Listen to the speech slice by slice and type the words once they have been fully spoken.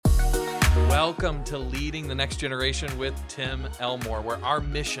Welcome to Leading the Next Generation with Tim Elmore, where our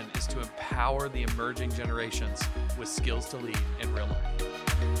mission is to empower the emerging generations with skills to lead in real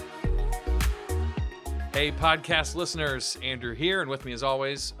life. Hey, podcast listeners, Andrew here, and with me as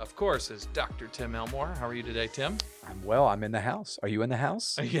always, of course, is Dr. Tim Elmore. How are you today, Tim? I'm well. I'm in the house. Are you in the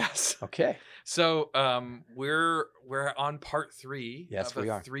house? Yes. Okay. So we're on part 3 Yes, of we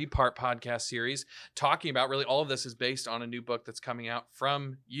a are. 3-part podcast series talking about really all of this is based on a new book that's coming out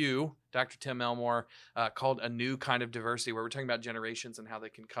from you, Dr. Tim Elmore, called A New Kind of Diversity, where we're talking about generations and how they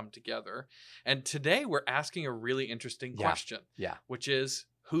can come together. And today we're asking a really interesting question, which is,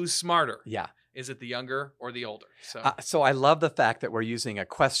 who's smarter? Yeah. Is it the younger or the older? So I love the fact that we're using a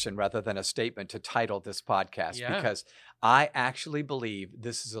question rather than a statement to title this podcast, because I actually believe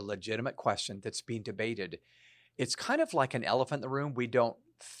this is a legitimate question that's being debated. It's kind of like an elephant in the room. We don't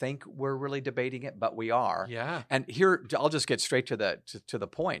think we're really debating it, but we are. Yeah. And here, I'll just get straight to the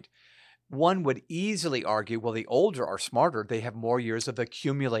point. One would easily argue, well, the older are smarter. They have more years of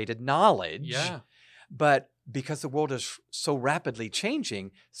accumulated knowledge. Yeah. But because the world is so rapidly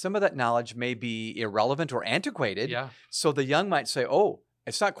changing, some of that knowledge may be irrelevant or antiquated. Yeah. So the young might say, oh,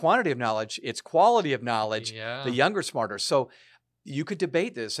 it's not quantity of knowledge, it's quality of knowledge. Yeah. The younger smarter. So you could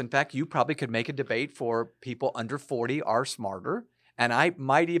debate this. In fact, you probably could make a debate for people under 40 are smarter. And I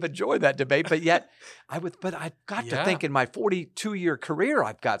might even join that debate, but yet I've got to think in my 42-year career,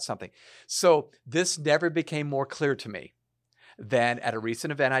 I've got something. So this never became more clear to me than at a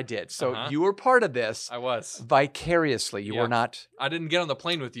recent event I did. So you were part of this. I was. Vicariously. You were not. I didn't get on the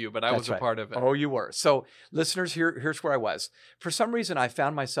plane with you, but I was a part of it. Oh, you were. So listeners, here's where I was. For some reason, I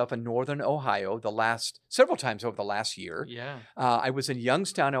found myself in northern Ohio several times over the last year. Yeah. I was in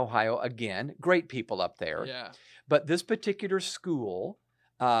Youngstown, Ohio again. Great people up there. Yeah. But this particular school,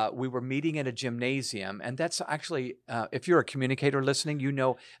 we were meeting in a gymnasium, and that's actually, if you're a communicator listening, you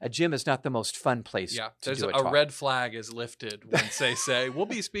know a gym is not the most fun place to do a talk. Red flag is lifted once they say, you'll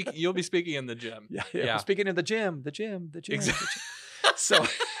be speaking in the gym. Yeah. Speaking in the gym. Exactly.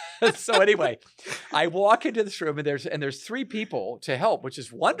 So anyway, I walk into this room, and there's 3 people to help, which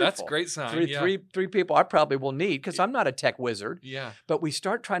is wonderful. That's a great sign. Three people I probably will need because I'm not a tech wizard. Yeah. But we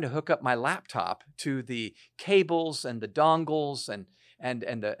start trying to hook up my laptop to the cables and the dongles and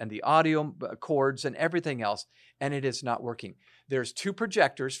the audio cords and everything else, and it is not working. There's 2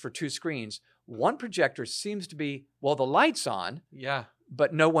 projectors for 2 screens. One projector seems to be, well, the light's on,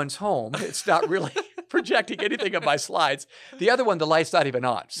 but no one's home. It's not really projecting anything of my slides. The other one, the light's not even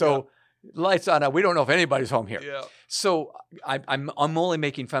on. So lights on, we don't know if anybody's home here. Yeah. So I'm only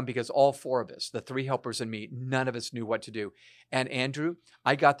making fun because all 4 of us, the 3 helpers and me, none of us knew what to do. And Andrew,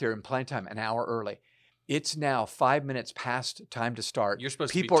 I got there in plenty of time, an hour early. It's now 5 minutes past time to start. You're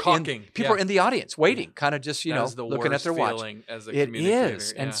supposed to be talking. People are in the audience waiting, kind of just, looking at their watch. As a it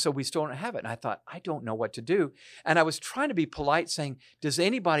is. And so we still don't have it. And I thought, I don't know what to do. And I was trying to be polite saying, does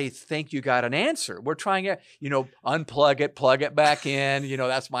anybody think you got an answer? We're trying to, unplug it, plug it back in.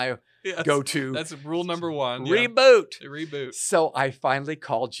 That's my go-to. That's rule number 1. Reboot. So I finally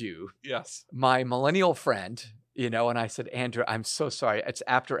called you. Yes. My millennial friend, and I said, Andrew, I'm so sorry. It's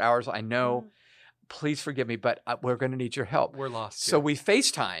after hours. I know. Please forgive me, but we're going to need your help. We're lost. So we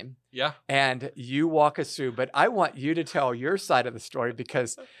FaceTime. Yeah. And you walk us through, but I want you to tell your side of the story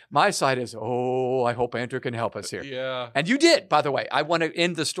because my side is, I hope Andrew can help us here. Yeah. And you did, by the way. I want to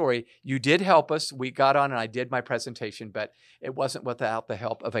end the story. You did help us. We got on and I did my presentation, but it wasn't without the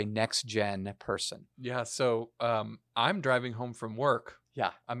help of a next-gen person. Yeah. So I'm driving home from work.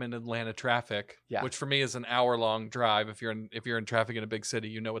 Yeah. I'm in Atlanta traffic, yeah. which for me is an hour-long drive. If you're in traffic in a big city,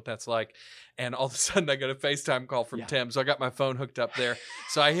 you know what that's like. And all of a sudden I got a FaceTime call from Tim. So I got my phone hooked up there.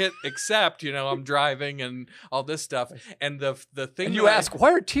 So I hit accept, I'm driving and all this stuff. And the thing and you ask,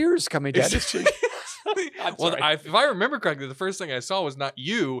 why are tears coming down his cheek? Well, if I remember correctly, the first thing I saw was not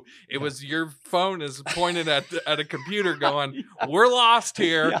you. It was your phone is pointed at a computer going, we're lost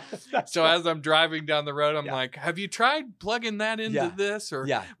here. So as I'm driving down the road, I'm like, have you tried plugging that into this? Or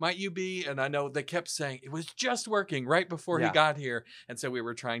might you be? And I know they kept saying it was just working right before he got here. And so we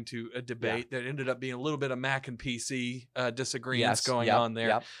were trying to debate that ended up being a little bit of Mac and PC disagreements going on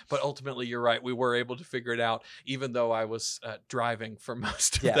there. But ultimately, you're right. We were able to figure it out, even though I was driving for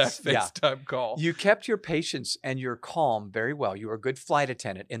most of that FaceTime call. You kept your patience and your calm very well. You were a good flight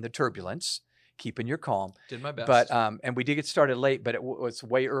attendant in the turbulence, keeping your calm. Did my best. But and we did get started late, but it was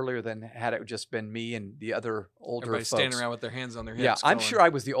way earlier than had it just been me and the other older Everybody folks. Standing around with their hands on their hips. Yeah, I'm sure I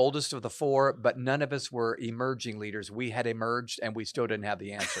was the oldest of the 4, but none of us were emerging leaders. We had emerged, and we still didn't have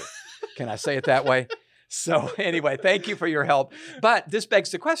the answer. Can I say it that way? So anyway, thank you for your help. But this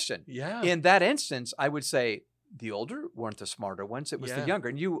begs the question. Yeah. In that instance, I would say the older weren't the smarter ones. It was the Yeah. younger.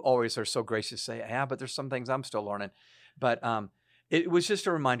 And you always are so gracious to say, yeah, but there's some things I'm still learning. But it was just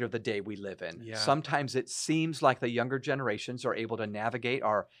a reminder of the day we live in. Yeah. Sometimes it seems like the younger generations are able to navigate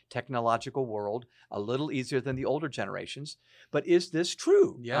our technological world a little easier than the older generations. But is this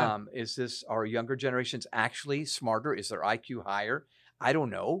true? Yeah. Are younger generations actually smarter? Is their IQ higher? I don't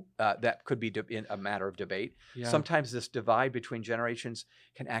know. That could be in a matter of debate. Yeah. Sometimes this divide between generations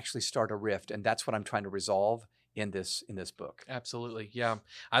can actually start a rift, and that's what I'm trying to resolve in this book. Absolutely. Yeah.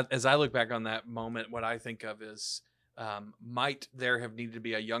 As I look back on that moment, what I think of is, might there have needed to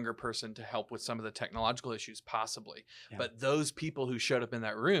be a younger person to help with some of the technological issues? Possibly. Yeah. But those people who showed up in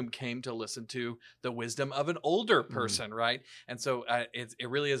that room came to listen to the wisdom of an older person, right? And so it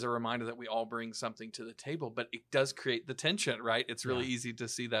really is a reminder that we all bring something to the table, but it does create the tension, right? It's really easy to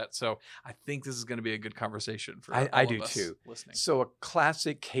see that. So I think this is going to be a good conversation for all I of do us too. listening. So a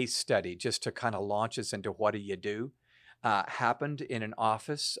classic case study, just to kind of launch us into what do you do, happened in an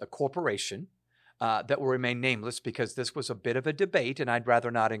office, a corporation, that will remain nameless because this was a bit of a debate, and I'd rather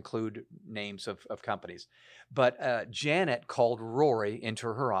not include names of companies. But Janet called Rory into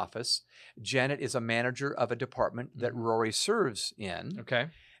her office. Janet is a manager of a department that Rory serves in. Okay.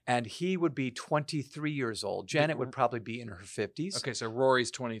 And he would be 23 years old. Janet would probably be in her 50s. Okay, so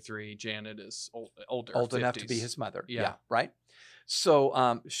Rory's 23. Janet is older. Old enough to 50s. be his mother. Yeah. Right?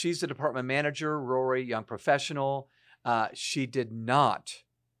 So she's the department manager. Rory, young professional. She did not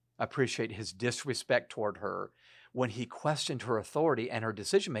appreciate his disrespect toward her when he questioned her authority and her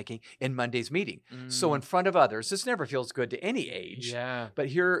decision-making in Monday's meeting. So in front of others, this never feels good to any age. Yeah. But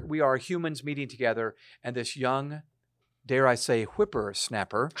here we are, humans meeting together, and this young, dare I say,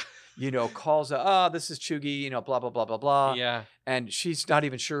 whippersnapper, calls, this is Chugi, blah, blah, blah, blah, blah. Yeah. And she's not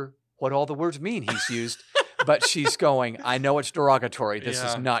even sure what all the words mean he's used. But she's going, I know it's derogatory. This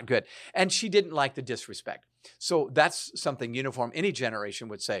is not good. And she didn't like the disrespect. So that's something uniform. Any generation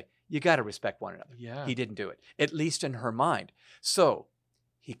would say, you got to respect one another. Yeah. He didn't do it, at least in her mind. So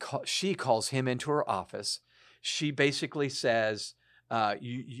she calls him into her office. She basically says,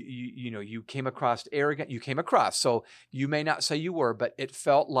 you came across arrogant. You came across. So you may not say you were, but it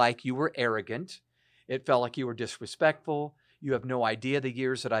felt like you were arrogant. It felt like you were disrespectful. You have no idea the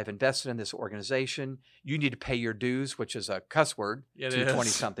years that I've invested in this organization. You need to pay your dues, which is a cuss word to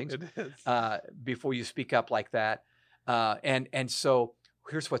 20-somethings, before you speak up like that. And so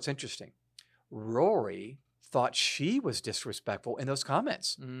here's what's interesting. Rory thought she was disrespectful in those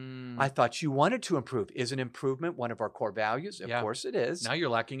comments. I thought you wanted to improve. Is an improvement one of our core values? Of course it is. Now you're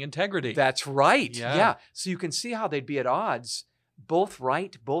lacking integrity. That's right. Yeah. So you can see how they'd be at odds, both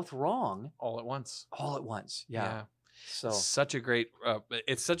right, both wrong. All at once. All at once. Yeah. So such a great,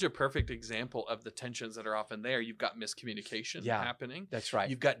 it's such a perfect example of the tensions that are often there. You've got miscommunication happening. That's right.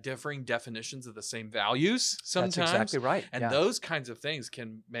 You've got differing definitions of the same values sometimes. That's exactly right. And those kinds of things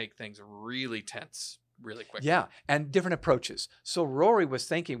can make things really tense really quickly. Yeah. And different approaches. So Rory was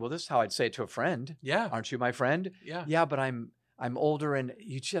thinking, well, this is how I'd say it to a friend. Yeah. Aren't you my friend? Yeah. Yeah, but I'm older and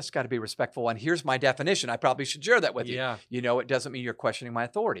you just got to be respectful. And here's my definition. I probably should share that with you. Yeah. It doesn't mean you're questioning my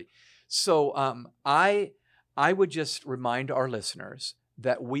authority. So I would just remind our listeners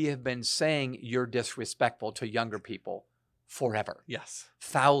that we have been saying you're disrespectful to younger people forever. Yes.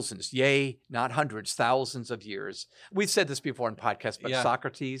 Thousands, yea, not hundreds, thousands of years. We've said this before in podcasts, but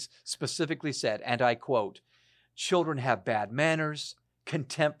Socrates specifically said, and I quote, children have bad manners,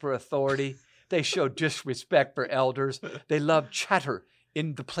 contempt for authority. They show disrespect for elders. They love chatter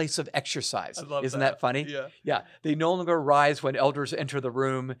in the place of exercise. Isn't that funny? Yeah. Yeah. They no longer rise when elders enter the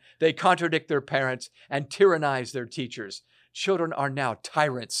room. They contradict their parents and tyrannize their teachers. Children are now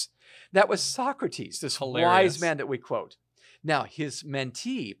tyrants. That was Socrates, this wise man that we quote. Now, his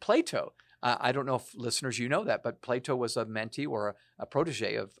mentee, Plato, I don't know if listeners, you know that, but Plato was a mentee or a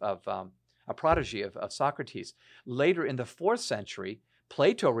protege of Socrates. Later in the 4th century,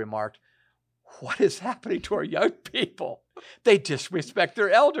 Plato remarked, what is happening to our young people? They disrespect their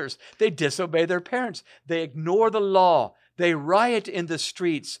elders. They disobey their parents. They ignore the law. They riot in the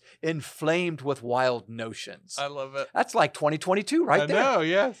streets, inflamed with wild notions. I love it. That's like 2022 right there. I know,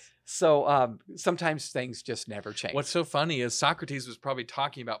 yes. So sometimes things just never change. What's so funny is Socrates was probably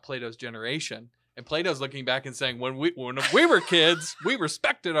talking about Plato's generation. And Plato's looking back and saying, when we were kids, we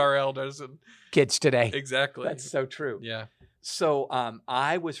respected our elders. And kids today. Exactly. That's so true. Yeah. So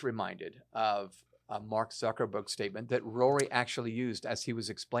I was reminded of a Mark Zuckerberg statement that Rory actually used as he was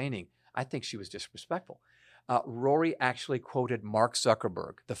explaining. I think she was disrespectful. Rory actually quoted Mark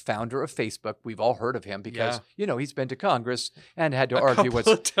Zuckerberg, the founder of Facebook. We've all heard of him because, he's been to Congress and had to argue with.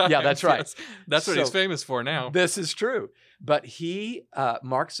 Yeah, that's right. Yes. That's what he's famous for now. This is true. But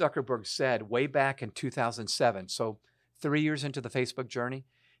Mark Zuckerberg said way back in 2007, so 3 years into the Facebook journey,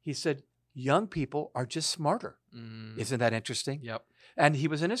 he said, young people are just smarter. Isn't that interesting? Yep. And he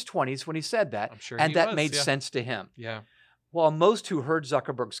was in his 20s when he said that. I'm sure and he that was, made sense to him. Yeah. While most who heard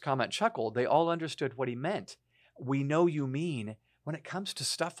Zuckerberg's comment chuckled, they all understood what he meant. We know you mean when it comes to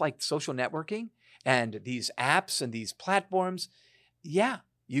stuff like social networking and these apps and these platforms,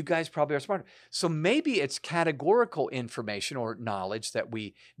 you guys probably are smarter. So maybe it's categorical information or knowledge that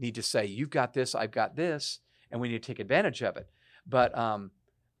we need to say, you've got this, I've got this, and we need to take advantage of it. But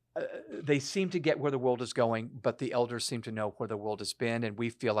they seem to get where the world is going, but the elders seem to know where the world has been, and we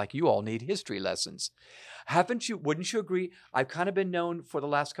feel like you all need history lessons. Wouldn't you agree? I've kind of been known for the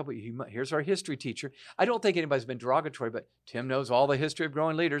last couple of years. Here's our history teacher. I don't think anybody's been derogatory, but Tim knows all the history of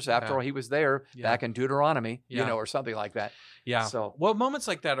growing leaders. After all, he was there back in Deuteronomy, or something like that. Yeah. So, well, moments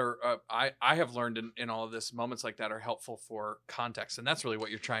like that are, I have learned in all of this, moments like that are helpful for context, and that's really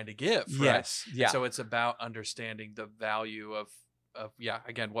what you're trying to give. Right? Yes. Yeah. So it's about understanding the value of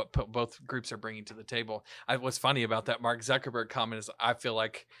again, what both groups are bringing to the table. What's funny about that Mark Zuckerberg comment is I feel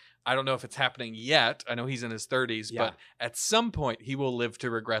like, I don't know if it's happening yet. I know he's in his 30s, but at some point he will live to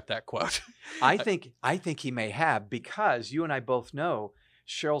regret that quote. I think he may have, because you and I both know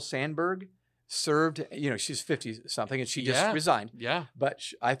Sheryl Sandberg served, she's 50 something and she just resigned. Yeah. But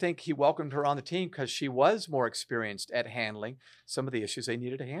I think he welcomed her on the team because she was more experienced at handling some of the issues they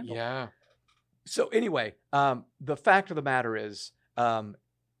needed to handle. Yeah. So anyway, the fact of the matter is,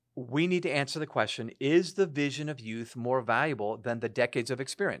 we need to answer the question, is the vision of youth more valuable than the decades of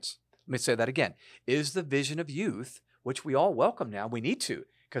experience? Let me say that again. Is the vision of youth, which we all welcome now, we need to,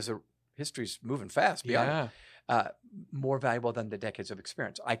 because the history's moving fast beyond more valuable than the decades of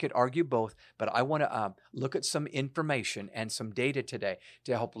experience? I could argue both, but I want to look at some information and some data today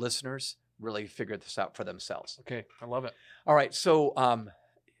to help listeners really figure this out for themselves. Okay, I love it. All right, so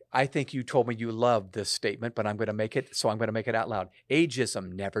I think you told me you loved this statement, but I'm going to make it out loud.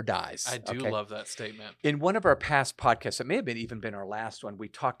 Ageism never dies. I do love that statement. In one of our past podcasts, it may have even been our last one, we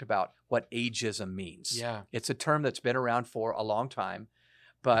talked about what ageism means. Yeah. It's a term that's been around for a long time,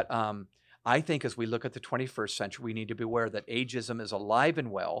 but I think as we look at the 21st century, we need to be aware that ageism is alive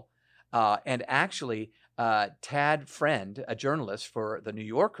and well. And actually, Tad Friend, a journalist for The New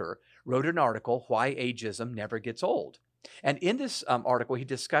Yorker, wrote an article, Why Ageism Never Gets Old. And in this article, he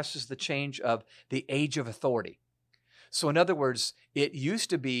discusses the change of the age of authority. So in other words, it used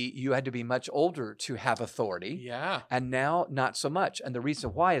to be you had to be much older to have authority. Yeah. And now not so much. And the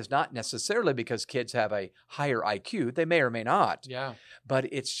reason why is not necessarily because kids have a higher IQ. They may or may not. Yeah.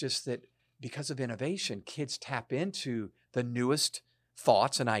 But it's just that because of innovation, kids tap into the newest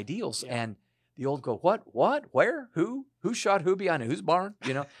thoughts and ideals. Yeah. And the old go, what, where, who shot who behind whose barn?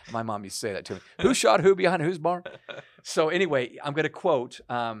 My mom used to say that to me. Who shot who behind whose barn? So anyway, I'm going to quote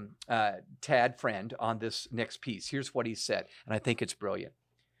Tad Friend on this next piece. Here's what he said, and I think it's brilliant.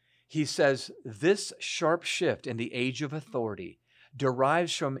 He says, this sharp shift in the age of authority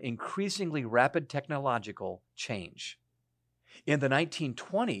derives from increasingly rapid technological change. In the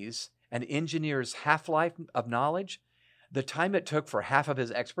 1920s, an engineer's half-life of knowledge, the time it took for half of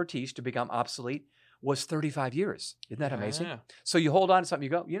his expertise to become obsolete, was 35 years. Isn't that amazing? Yeah. So you hold on to something, you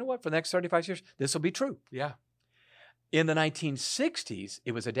go, you know what, for the next 35 years, this will be true. Yeah. In the 1960s,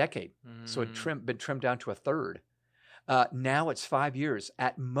 it was a decade. So it been trimmed down to a third. Now it's 5 years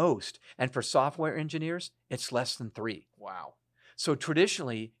at most. And for software engineers, it's less than 3. Wow. So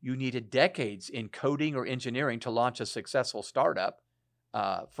traditionally, you needed decades in coding or engineering to launch a successful startup.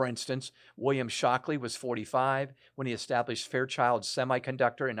 For instance, William Shockley was 45 when he established Fairchild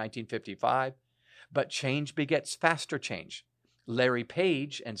Semiconductor in 1955. But change begets faster change. Larry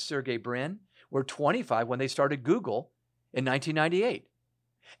Page and Sergey Brin were 25 when they started Google in 1998.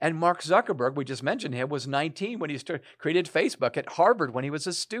 And Mark Zuckerberg, we just mentioned him, was 19 when he created Facebook at Harvard when he was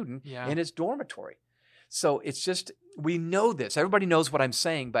a student in his dormitory. So it's just, we know this. Everybody knows what I'm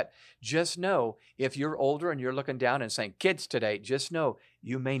saying, but just know if you're older and you're looking down and saying, kids today, just know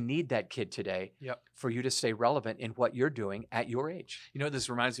you may need that kid today for you to stay relevant in what you're doing at your age. You know what this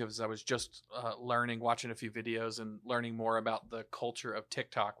reminds me of is I was just watching a few videos and learning more about the culture of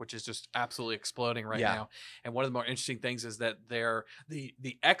TikTok, which is just absolutely exploding right now. And one of the more interesting things is that the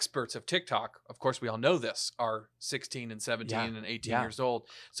experts of TikTok, of course, we all know this, are 16 and 17 and 18 years old.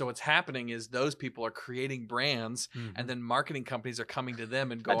 So what's happening is those people are creating brands and then marketing companies are coming to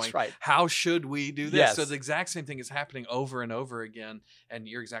them and going, how should we do this? Yes. So the exact same thing is happening over and over again. And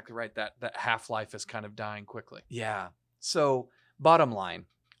you're exactly right. That half-life is kind of dying quickly. Yeah. So bottom line,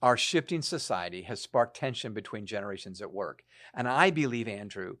 our shifting society has sparked tension between generations at work. And I believe,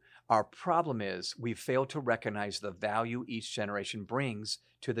 Andrew, our problem is we've failed to recognize the value each generation brings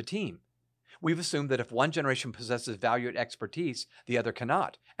to the team. We've assumed that if one generation possesses value and expertise, the other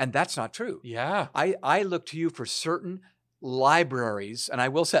cannot. And that's not true. Yeah. I look to you for certain libraries, and I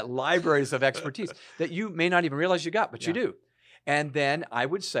will say libraries of expertise that you may not even realize you got, but you do. And then I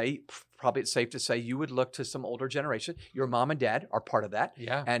would say, probably it's safe to say, you would look to some older generation. Your mom and dad are part of that.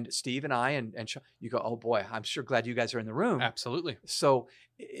 Yeah. And Steve and I and Sean, you go, oh boy, I'm sure glad you guys are in the room. Absolutely. So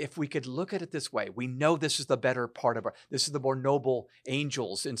if we could look at it this way, we know this is the better part of this is the more noble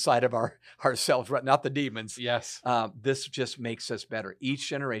angels inside of ourselves, right? Not the demons. Yes. This just makes us better. Each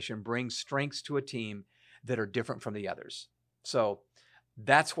generation brings strengths to a team that are different from the others. So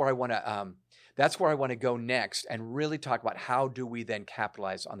that's where I want to go next and really talk about how do we then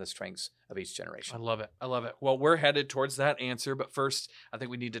capitalize on the strengths of each generation. I love it. I love it. Well, we're headed towards that answer, but first, I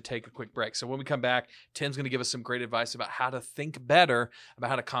think we need to take a quick break. So when we come back, Tim's going to give us some great advice about how to think better about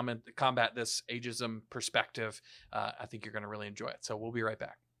how to combat this ageism perspective. I think you're going to really enjoy it. So we'll be right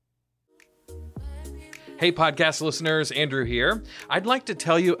back. Hey, podcast listeners, Andrew here. I'd like to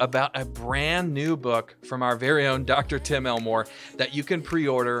tell you about a brand new book from our very own Dr. Tim Elmore that you can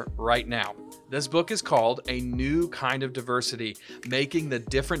pre-order right now. This book is called A New Kind of Diversity, Making the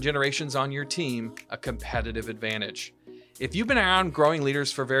Different Generations on Your Team a Competitive Advantage. If you've been around growing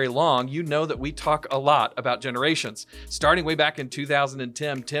leaders for very long, you know that we talk a lot about generations. Starting way back in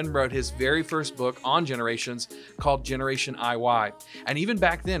 2010, Tim wrote his very first book on generations called Generation IY. And even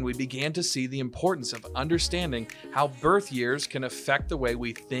back then, we began to see the importance of understanding how birth years can affect the way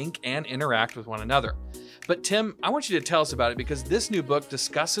we think and interact with one another. But Tim, I want you to tell us about it because this new book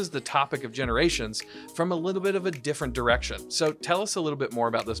discusses the topic of generations from a little bit of a different direction. So tell us a little bit more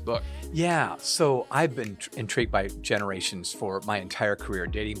about this book. Yeah, so I've been intrigued by generations for my entire career,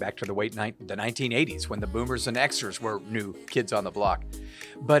 dating back to the 1980s when the boomers and Xers were new kids on the block.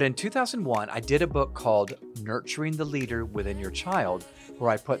 But in 2001, I did a book called Nurturing the Leader Within Your Child,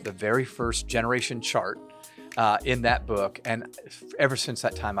 where I put the very first generation chart in that book. And ever since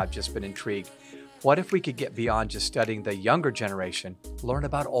that time, I've just been intrigued. What if we could get beyond just studying the younger generation, learn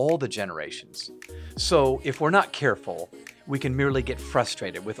about all the generations? So if we're not careful, we can merely get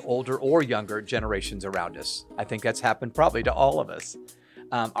frustrated with older or younger generations around us. I think that's happened probably to all of us.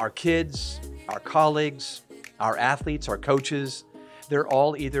 Our kids, our colleagues, our athletes, our coaches, they're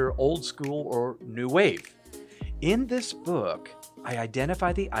all either old school or new wave. In this book, I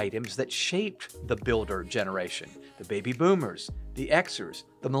identify the items that shaped the builder generation, the baby boomers, the Xers,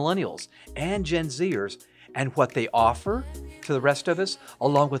 the millennials, and Gen Zers, and what they offer to the rest of us,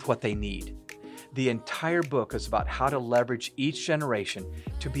 along with what they need. The entire book is about how to leverage each generation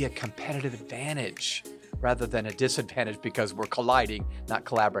to be a competitive advantage rather than a disadvantage because we're colliding, not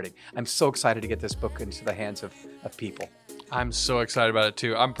collaborating. I'm so excited to get this book into the hands of people. I'm so excited about it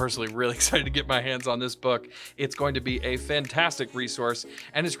too. I'm personally really excited to get my hands on this book. It's going to be a fantastic resource,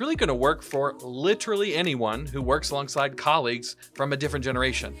 and it's really going to work for literally anyone who works alongside colleagues from a different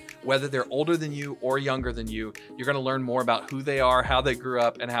generation. Whether they're older than you or younger than you, you're going to learn more about who they are, how they grew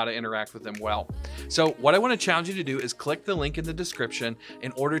up, and how to interact with them well. So what I want to challenge you to do is click the link in the description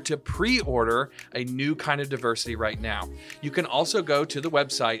in order to pre-order A New Kind of Diversity right now. You can also go to the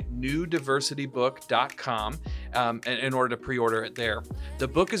website newdiversitybook.com in order to pre-order it there. The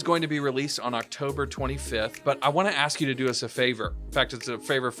book is going to be released on October 25th, but I want to ask you to do us a favor. In fact, it's a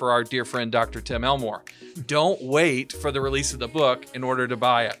favor for our dear friend, Dr. Tim Elmore. Don't wait for the release of the book in order to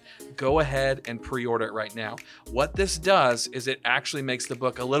buy it. Go ahead and pre-order it right now. What this does is it actually makes the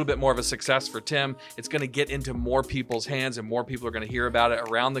book a little bit more of a success for Tim. It's going to get into more people's hands and more people are going to hear about it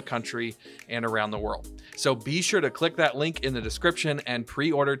around the country and around the world. So be sure to click that link in the description and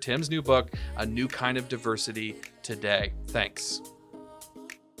pre-order Tim's new book, A New Kind of Diversity, today. Thanks.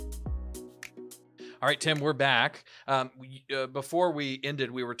 All right, Tim, we're back. Before we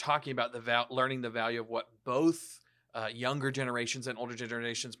ended, we were talking about learning the value of what both younger generations and older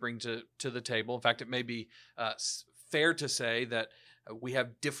generations bring to the table. In fact, it may be fair to say that we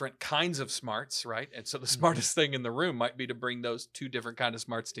have different kinds of smarts, right? And so the smartest thing in the room might be to bring those two different kinds of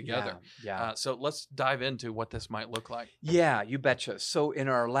smarts together. Yeah. So let's dive into what this might look like. Yeah, you betcha. So in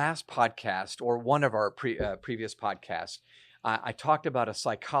our last podcast, or one of our previous podcasts, I talked about a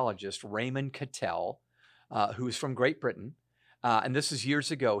psychologist, Raymond Cattell, who's from Great Britain. And this is years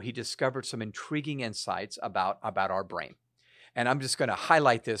ago. He discovered some intriguing insights about our brain. And I'm just going to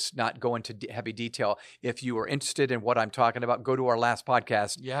highlight this, not go into heavy detail. If you are interested in what I'm talking about, go to our last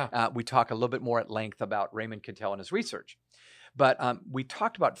podcast. Yeah. We talk a little bit more at length about Raymond Cattell and his research. But we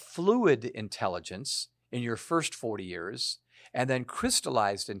talked about fluid intelligence in your first 40 years, and then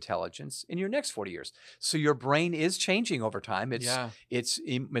crystallized intelligence in your next 40 years. So your brain is changing over time. It's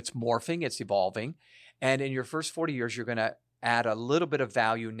morphing, it's evolving. And in your first 40 years, you're going to add a little bit of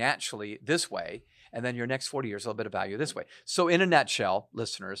value naturally this way, and then your next 40 years, a little bit of value this way. So in a nutshell,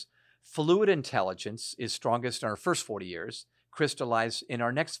 listeners, fluid intelligence is strongest in our first 40 years, crystallized in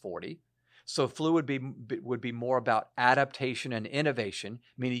our next 40. So fluid would be more about adaptation and innovation,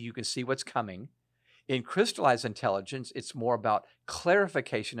 meaning you can see what's coming. In crystallized intelligence, it's more about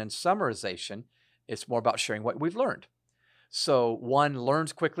clarification and summarization. It's more about sharing what we've learned. So one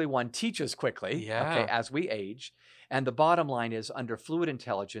learns quickly, one teaches quickly, okay, as we age. And the bottom line is, under fluid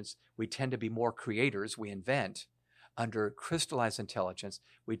intelligence, we tend to be more creators, we invent. Under crystallized intelligence,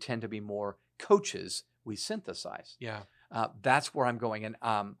 we tend to be more coaches, we synthesize. Yeah. That's where I'm going. And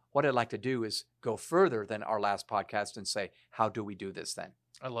what I'd like to do is go further than our last podcast and say, how do we do this then?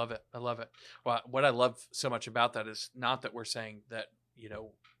 I love it. I love it. Well, what I love so much about that is not that we're saying that,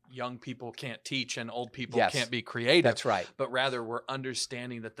 young people can't teach and old people can't be creative. That's right. But rather we're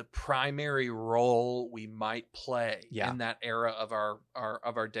understanding that the primary role we might play in that era of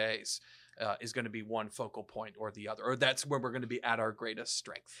our days is going to be one focal point or the other, or that's where we're going to be at our greatest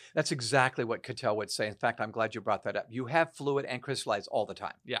strength. That's exactly what Cattell would say. In fact, I'm glad you brought that up. You have fluid and crystallized all the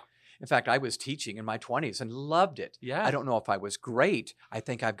time. Yeah. In fact, I was teaching in my 20s and loved it. Yeah. I don't know if I was great. I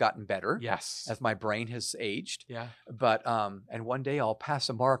think I've gotten better. Yes. As my brain has aged. Yeah. But, and one day I'll pass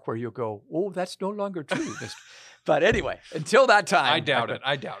a mark where you'll go, oh, that's no longer true. But anyway, until that time. I doubt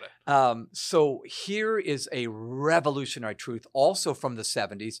it. So here is a revolutionary truth, also from the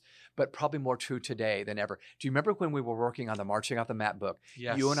 70s, but probably more true today than ever. Do you remember when we were working on the Marching Out the Map book?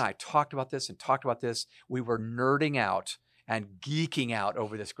 Yes. You and I talked about this. We were nerding out and geeking out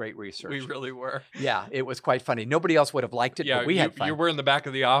over this great research. We really were. Yeah, it was quite funny. Nobody else would have liked it, but we had fun. You were in the back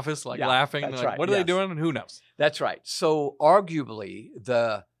of the office, laughing. That's like, right. What are they doing? And who knows? That's right. So arguably,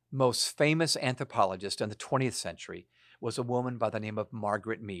 the most famous anthropologist in the 20th century was a woman by the name of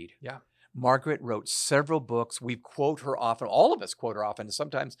Margaret Mead. Yeah. Margaret wrote several books. We quote her often. All of us quote her often, and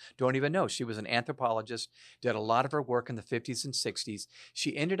sometimes don't even know. She was an anthropologist, did a lot of her work in the 50s and 60s.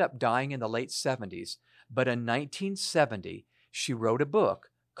 She ended up dying in the late 70s. But in 1970, she wrote a book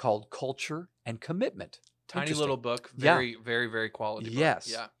called Culture and Commitment. Tiny little book. Very, very, very quality book. Yes.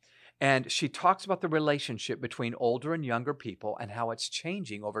 Yeah. And she talks about the relationship between older and younger people and how it's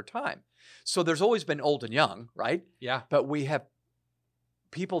changing over time. So there's always been old and young, right? Yeah. But we have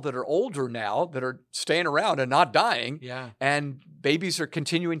people that are older now that are staying around and not dying. Yeah. And babies are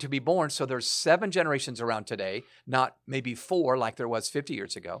continuing to be born. So there's 7 generations around today, not maybe 4 like there was 50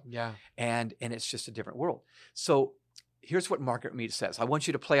 years ago. Yeah. And it's just a different world. So here's what Margaret Mead says. I want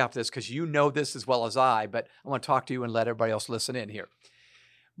you to play off this because you know this as well as I, but I want to talk to you and let everybody else listen in here.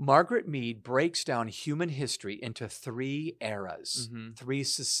 Margaret Mead breaks down human history into 3 eras, 3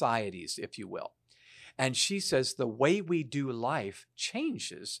 societies, if you will. And she says the way we do life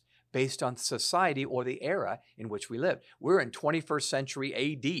changes based on society or the era in which we live. We're in 21st century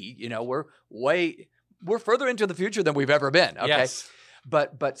AD. We're further into the future than we've ever been. Okay, yes.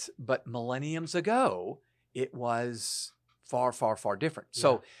 But millenniums ago, it was far, far, far different. Yeah.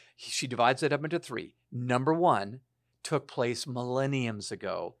 So she divides it up into 3. Number 1 took place millenniums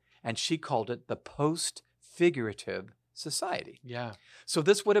ago, and she called it the post-figurative society. Yeah. So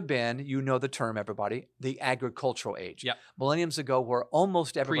this would have been, the term, everybody, the agricultural age. Yeah. Millenniums ago, where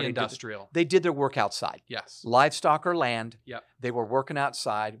almost everybody pre-industrial. They did their work outside. Yes. Livestock or land. Yeah. They were working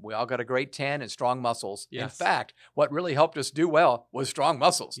outside. We all got a great tan and strong muscles. Yes. In fact, what really helped us do well was strong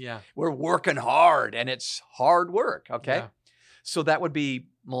muscles. Yeah. We're working hard, and it's hard work, okay? Yeah. So that would be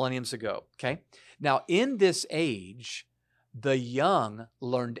millenniums ago, okay? Now, in this age, the young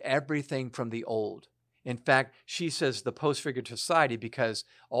learned everything from the old. In fact, she says the post-figurative society because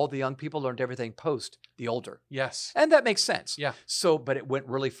all the young people learned everything post the older. Yes. And that makes sense. Yeah. So, but it went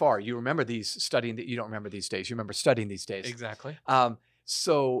really far. You remember you don't remember these days. You remember studying these days. Exactly.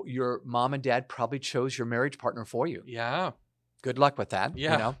 So your mom and dad probably chose your marriage partner for you. Yeah. Good luck with that.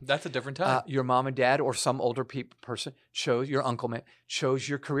 Yeah. That's a different time. Your mom and dad or some older person your uncle chose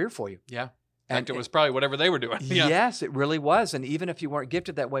your career for you. Yeah. In fact, it was probably whatever they were doing. Yeah. Yes, it really was. And even if you weren't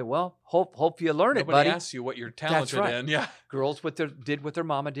gifted that way, well, hope you learn it, buddy. Nobody asks you what you're talented in. Yeah. Girls did what their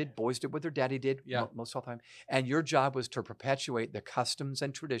mama did. Boys did what their daddy did. Yeah. Most of the time. And your job was to perpetuate the customs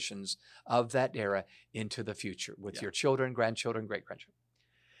and traditions of that era into the future with your children, grandchildren, great-grandchildren.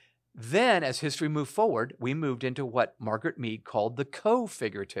 Then, as history moved forward, we moved into what Margaret Mead called the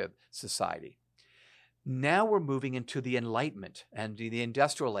co-figurative society. Now we're moving into the Enlightenment and the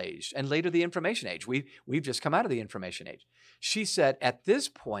Industrial Age and later the Information Age. We've just come out of the Information Age. She said at this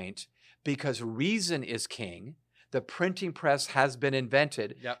point, because reason is king, the printing press has been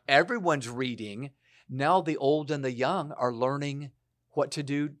invented. Yep. Everyone's reading. Now the old and the young are learning what to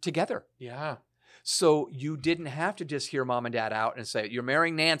do together. Yeah. So you didn't have to just hear mom and dad out and say, you're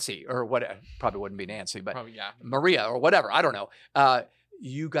marrying Nancy or what, probably wouldn't be Nancy, but Probably, yeah. Maria or whatever. I don't know.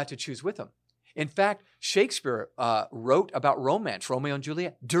 You got to choose with them. In fact, Shakespeare wrote about romance, Romeo and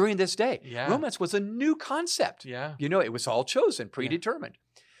Juliet, during this day. Yeah. Romance was a new concept. Yeah. You know, it was all chosen, predetermined.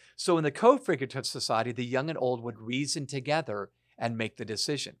 So in the co-figurative society, the young and old would reason together and make the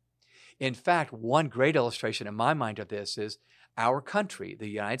decision. In fact, one great illustration in my mind of this is our country, the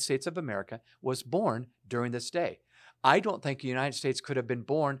United States of America, was born during this day. I don't think the United States could have been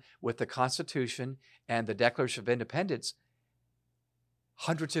born with the Constitution and the Declaration of Independence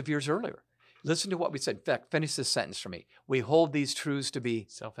hundreds of years earlier. Listen to what we said. In fact, finish this sentence for me. We hold these truths to be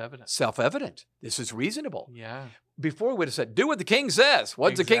self-evident. Self-evident. This is reasonable. Yeah. Before we would have said, do what the king says.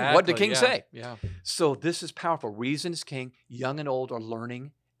 What did the king say? Yeah. So this is powerful. Reason is king. Young and old are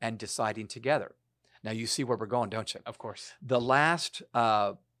learning and deciding together. Now you see where we're going, don't you? Of course. The last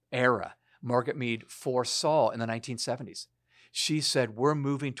era Margaret Mead foresaw in the 1970s. She said, we're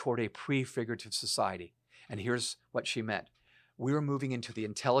moving toward a prefigurative society. And here's what she meant. We were moving into the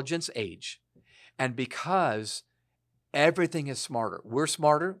intelligence age. And because everything is smarter, we're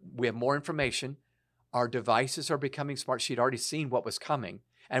smarter, we have more information, our devices are becoming smart. She'd already seen what was coming.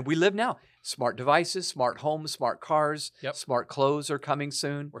 And we live now. Smart devices, smart homes, smart cars, smart clothes are coming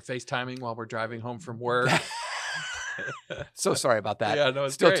soon. We're FaceTiming while we're driving home from work. So sorry about that. Yeah, no,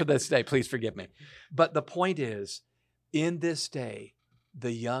 it's still great. To this day, please forgive me. But the point is, in this day,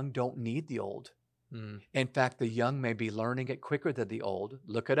 the young don't need the old. In fact, the young may be learning it quicker than the old.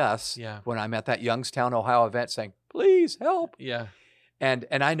 Look at us. Yeah. When I'm at that Youngstown, Ohio event saying, please help. Yeah. And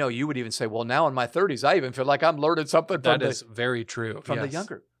I know you would even say, well, now in my 30s, I even feel like I'm learning something That is very true. From the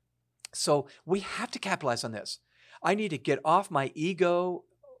younger. So we have to capitalize on this. I need to get off my ego,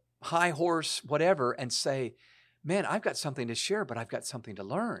 high horse, whatever, and say, man, I've got something to share, but I've got something to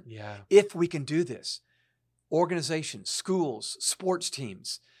learn. Yeah. If we can do this, organizations, schools, sports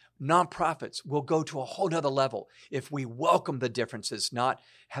teams, nonprofits will go to a whole nother level if we welcome the differences, not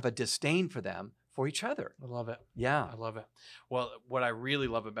have a disdain for them, for each other. I love it. Yeah. I love it. Well, what I really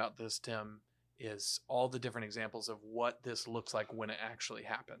love about this, Tim, is all the different examples of what this looks like when it actually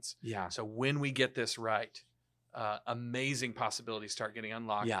happens. Yeah. So when we get this right, amazing possibilities start getting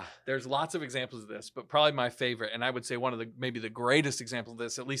unlocked. Yeah. There's lots of examples of this, but probably my favorite, and I would say one of the maybe the greatest example of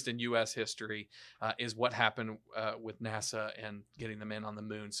this, at least in U.S. history, is what happened with NASA and getting them in on the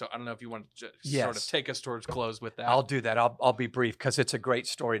moon. So I don't know if you want to sort of take us towards close with that. I'll do that. I'll be brief because it's a great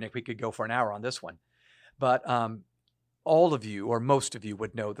story, and we could go for an hour on this one. But all of you, or most of you,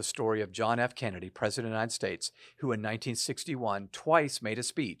 would know the story of John F. Kennedy, President of the United States, who in 1961 twice made a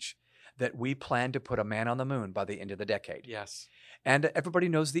speech that we plan to put a man on the moon by the end of the decade. Yes. And everybody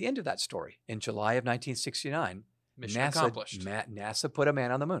knows the end of that story. In July of 1969, Mission accomplished. NASA put a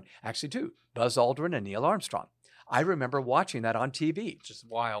man on the moon. Actually, two, Buzz Aldrin and Neil Armstrong. I remember watching that on TV. Just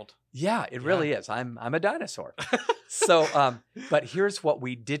wild. Yeah, it really is. I'm a dinosaur. So, but here's what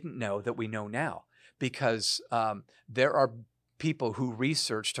we didn't know that we know now, because there are people who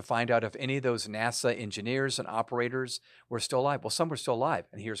researched to find out if any of those NASA engineers and operators were still alive. Well, some were still alive,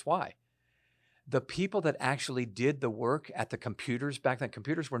 and here's why. The people that actually did the work at the computers back then,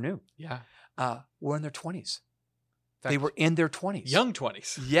 computers were new. Yeah. Were in their 20s. They were in their 20s. Young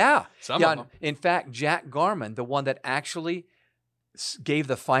 20s. Yeah. Some of them. In fact, Jack Garman, the one that actually gave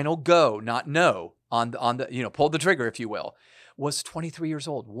the final go, not no, on the pulled the trigger, if you will, was 23 years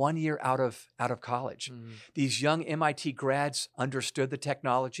old, 1 year out of college. These young MIT grads understood the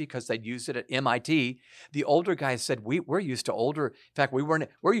technology because they'd used it at MIT. The older guys said, we're used to older. In fact,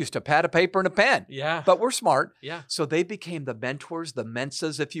 we're used to pad of paper and a pen. Yeah. But we're smart. Yeah. So they became the mentors, the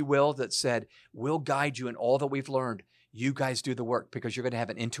mensas, if you will, that said, we'll guide you in all that we've learned. You guys do the work because you're going to have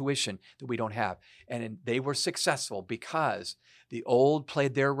an intuition that we don't have. And they were successful because the old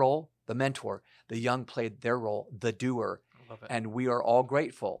played their role, the mentor, the young played their role, the doer. And we are all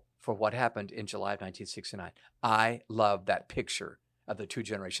grateful for what happened in July of 1969. I love that picture of the two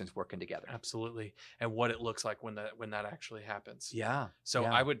generations working together. Absolutely. And what it looks like when that actually happens. Yeah. So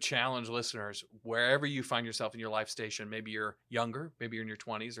I would challenge listeners, wherever you find yourself in your life station, maybe you're younger, maybe you're in your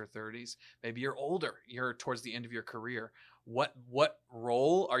 20s or 30s, maybe you're older, you're towards the end of your career. What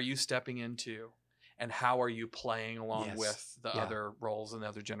role are you stepping into? And how are you playing along with the other roles and the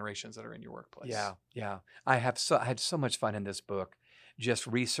other generations that are in your workplace? Yeah. I had so much fun in this book. just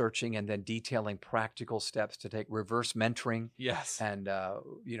researching and then detailing practical steps to take, reverse mentoring. Yes. And,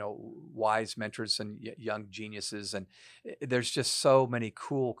 wise mentors and young geniuses. And there's just so many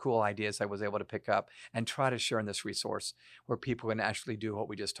cool ideas I was able to pick up and try to share in this resource where people can actually do what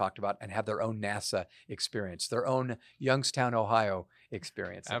we just talked about and have their own NASA experience, their own Youngstown, Ohio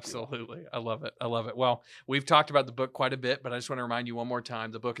experience. Absolutely. I love it. I love it. Well, we've talked about the book quite a bit, but I just want to remind you one more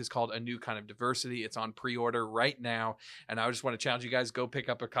time. The book is called A New Kind of Diversity. It's on pre-order right now. And I just want to challenge you guys, go pick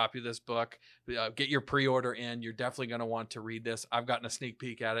up a copy of this book, get your pre-order in. You're definitely going to want to read this. I've gotten a sneak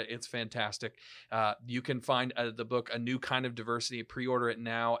peek at it. It's fantastic. You can find the book, A New Kind of Diversity. Pre-order it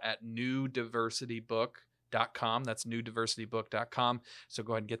now at newdiversitybook.com. That's newdiversitybook.com. So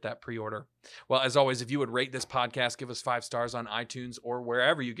go ahead and get that pre-order. Well, as always, if you would rate this podcast, give us 5 stars on iTunes or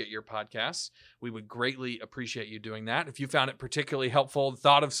wherever you get your podcasts. We would greatly appreciate you doing that. If you found it particularly helpful,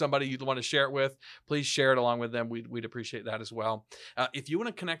 thought of somebody you'd want to share it with, please share it along with them. We'd appreciate that as well. If you want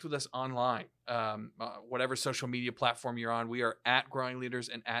to connect with us online, whatever social media platform you're on, we are at Growing Leaders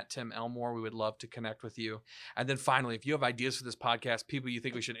and at Tim Elmore. We would love to connect with you. And then finally, if you have ideas for this podcast, people you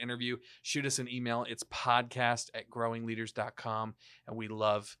think we should interview, shoot us an email. It's podcast@growingleaders.com. And we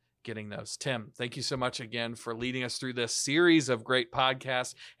love getting those. Tim, thank you so much again for leading us through this series of great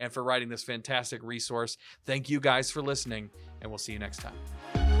podcasts and for writing this fantastic resource. Thank you guys for listening, and we'll see you next time.